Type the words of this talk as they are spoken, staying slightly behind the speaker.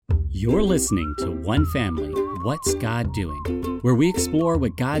You're listening to One Family, What's God Doing? Where we explore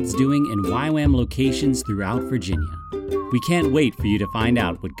what God's doing in YWAM locations throughout Virginia. We can't wait for you to find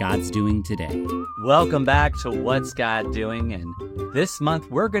out what God's doing today. Welcome back to What's God Doing? And this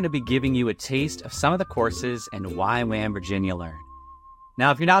month, we're going to be giving you a taste of some of the courses in YWAM Virginia Learn. Now,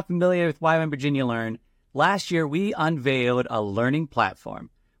 if you're not familiar with YWAM Virginia Learn, last year we unveiled a learning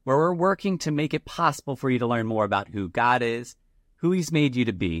platform where we're working to make it possible for you to learn more about who God is, who He's made you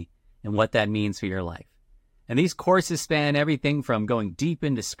to be, and what that means for your life. And these courses span everything from going deep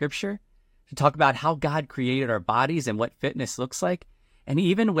into Scripture to talk about how God created our bodies and what fitness looks like, and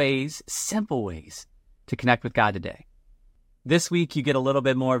even ways, simple ways, to connect with God today. This week, you get a little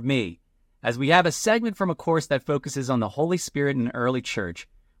bit more of me, as we have a segment from a course that focuses on the Holy Spirit in the early church,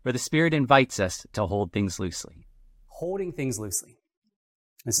 where the Spirit invites us to hold things loosely. Holding things loosely.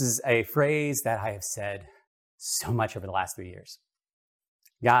 This is a phrase that I have said so much over the last 3 years.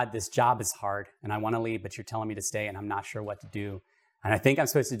 God, this job is hard and I want to leave, but you're telling me to stay and I'm not sure what to do. And I think I'm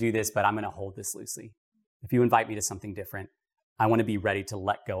supposed to do this, but I'm going to hold this loosely. If you invite me to something different, I want to be ready to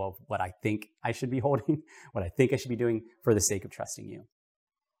let go of what I think I should be holding, what I think I should be doing for the sake of trusting you.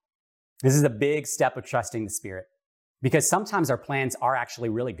 This is a big step of trusting the Spirit, because sometimes our plans are actually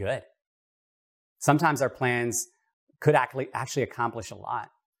really good. Sometimes our plans could actually accomplish a lot.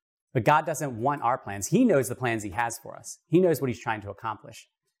 But God doesn't want our plans. He knows the plans He has for us. He knows what He's trying to accomplish.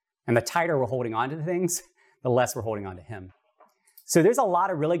 And the tighter we're holding on to things, the less we're holding on to Him. So there's a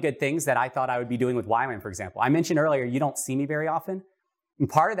lot of really good things that I thought I would be doing with YWAM, for example. I mentioned earlier, you don't see me very often. And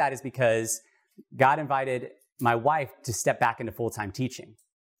part of that is because God invited my wife to step back into full-time teaching.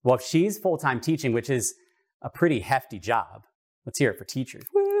 Well, if she's full-time teaching, which is a pretty hefty job, let's hear it for teachers.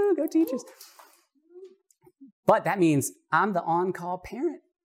 Woo, go teachers. But that means I'm the on-call parent.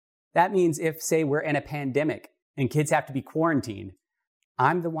 That means if, say, we're in a pandemic and kids have to be quarantined,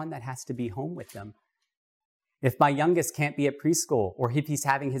 I'm the one that has to be home with them. If my youngest can't be at preschool or if he's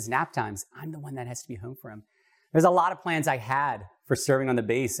having his nap times, I'm the one that has to be home for him. There's a lot of plans I had for serving on the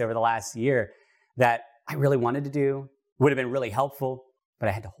base over the last year that I really wanted to do, would have been really helpful, but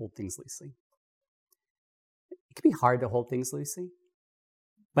I had to hold things loosely. It can be hard to hold things loosely,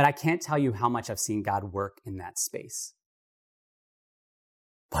 but I can't tell you how much I've seen God work in that space.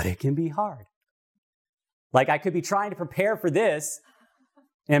 But it can be hard. Like I could be trying to prepare for this,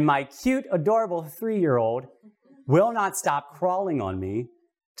 and my cute, adorable 3-year-old will not stop crawling on me,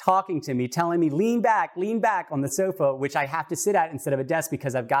 talking to me, telling me, lean back on the sofa, which I have to sit at instead of a desk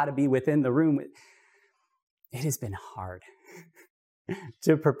because I've got to be within the room. It has been hard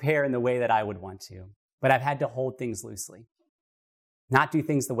to prepare in the way that I would want to, but I've had to hold things loosely. Not do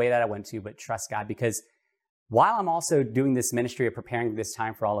things the way that I want to, but trust God, because while I'm also doing this ministry of preparing this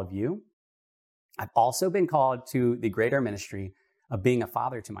time for all of you, I've also been called to the greater ministry of being a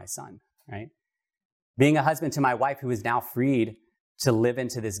father to my son, right? Being a husband to my wife who is now freed to live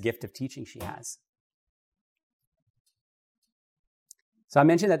into this gift of teaching she has. So I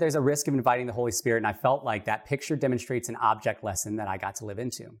mentioned that there's a risk of inviting the Holy Spirit, and I felt like that picture demonstrates an object lesson that I got to live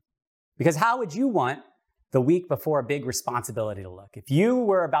into. Because how would you want the week before a big responsibility to look? If you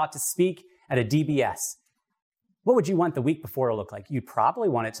were about to speak at a DBS, what would you want the week before to look like? You'd probably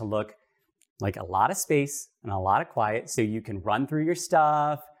want it to look like a lot of space and a lot of quiet so you can run through your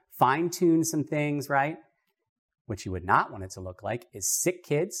stuff, fine-tune some things, right? What you would not want it to look like is sick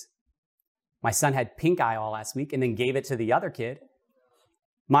kids. My son had pink eye all last week and then gave it to the other kid.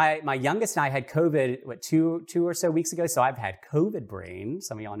 My youngest and I had COVID, two or so weeks ago, so I've had COVID brain.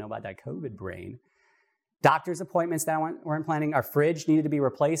 Some of y'all know about that COVID brain. Doctor's appointments that I weren't planning. Our fridge needed to be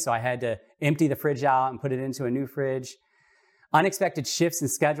replaced, so I had to empty the fridge out and put it into a new fridge. Unexpected shifts and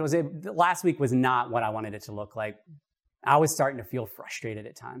schedules. Last week was not what I wanted it to look like. I was starting to feel frustrated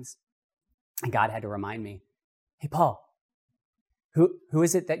at times. And God had to remind me, hey, Paul, who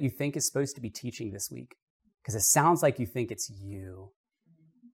is it that you think is supposed to be teaching this week? Because it sounds like you think it's you.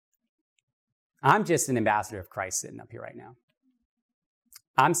 I'm just an ambassador of Christ sitting up here right now.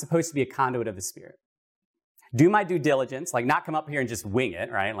 I'm supposed to be a conduit of the Spirit. Do my due diligence, like not come up here and just wing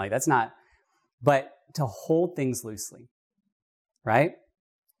it, right? Like that's not, but to hold things loosely, right?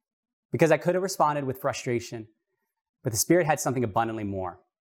 Because I could have responded with frustration, but the Spirit had something abundantly more,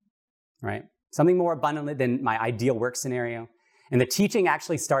 right? Something more abundantly than my ideal work scenario. And the teaching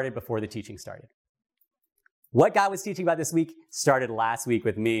actually started before the teaching started. What God was teaching about this week started last week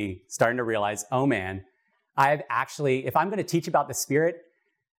with me starting to realize, oh man, if I'm going to teach about the Spirit,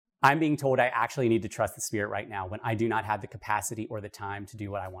 I'm being told I actually need to trust the Spirit right now when I do not have the capacity or the time to do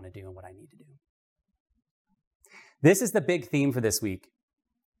what I want to do and what I need to do. This is the big theme for this week,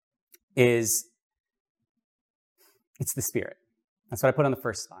 it's the Spirit. That's what I put on the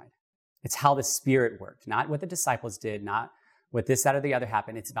first slide. It's how the Spirit worked, not what the disciples did, not what this, that, or the other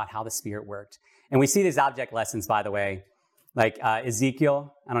happened. It's about how the Spirit worked. And we see these object lessons, by the way, like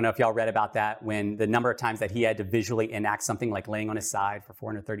Ezekiel. I don't know if y'all read about that, when the number of times that he had to visually enact something like laying on his side for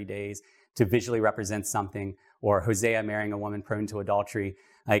 430 days to visually represent something, or Hosea marrying a woman prone to adultery.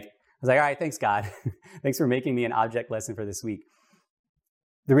 Like, I was like, all right, thanks, God. Thanks for making me an object lesson for this week.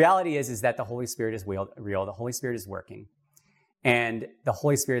 The reality is that the Holy Spirit is real. The Holy Spirit is working. And the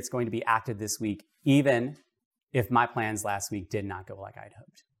Holy Spirit's going to be active this week, even if my plans last week did not go like I'd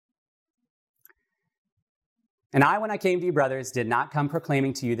hoped. And I, when I came to you, brothers, did not come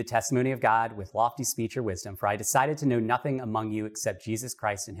proclaiming to you the testimony of God with lofty speech or wisdom, for I decided to know nothing among you except Jesus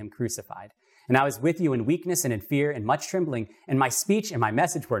Christ and him crucified. And I was with you in weakness and in fear and much trembling, and my speech and my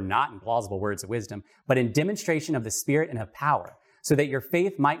message were not in plausible words of wisdom, but in demonstration of the Spirit and of power, so that your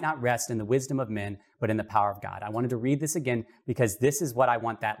faith might not rest in the wisdom of men, but in the power of God. I wanted to read this again because this is what I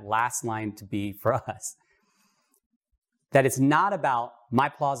want that last line to be for us. That it's not about my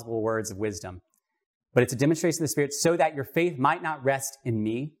plausible words of wisdom, but it's a demonstration of the Spirit so that your faith might not rest in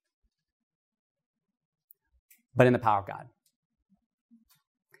me, but in the power of God.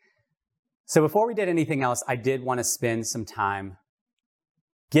 So before we did anything else, I did want to spend some time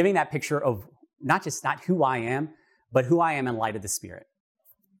giving that picture of not who I am, but who I am in light of the Spirit.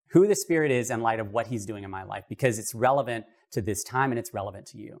 Who the Spirit is in light of what he's doing in my life, because it's relevant to this time and it's relevant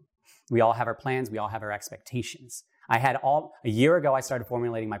to you. We all have our plans. We all have our expectations. A year ago, I started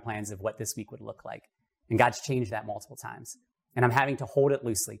formulating my plans of what this week would look like. And God's changed that multiple times. And I'm having to hold it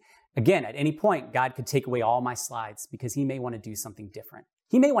loosely. Again, at any point, God could take away all my slides because he may want to do something different.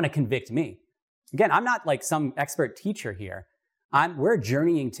 He may want to convict me. Again, I'm not like some expert teacher here. We're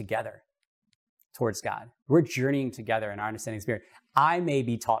journeying together towards God. We're journeying together in our understanding of the Spirit. I may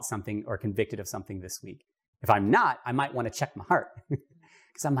be taught something or convicted of something this week. If I'm not, I might want to check my heart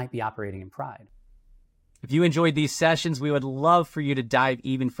because I might be operating in pride. If you enjoyed these sessions, we would love for you to dive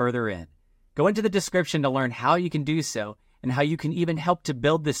even further in. Go into the description to learn how you can do so and how you can even help to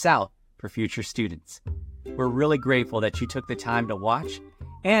build this out for future students. We're really grateful that you took the time to watch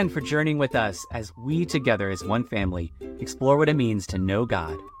and for journeying with us as we together as one family explore what it means to know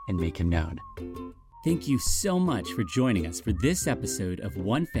God and make him known. Thank you so much for joining us for this episode of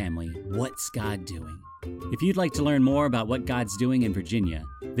One Family, What's God Doing? If you'd like to learn more about what God's doing in Virginia,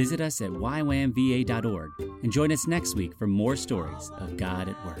 visit us at ywamva.org and join us next week for more stories of God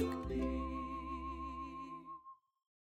at work.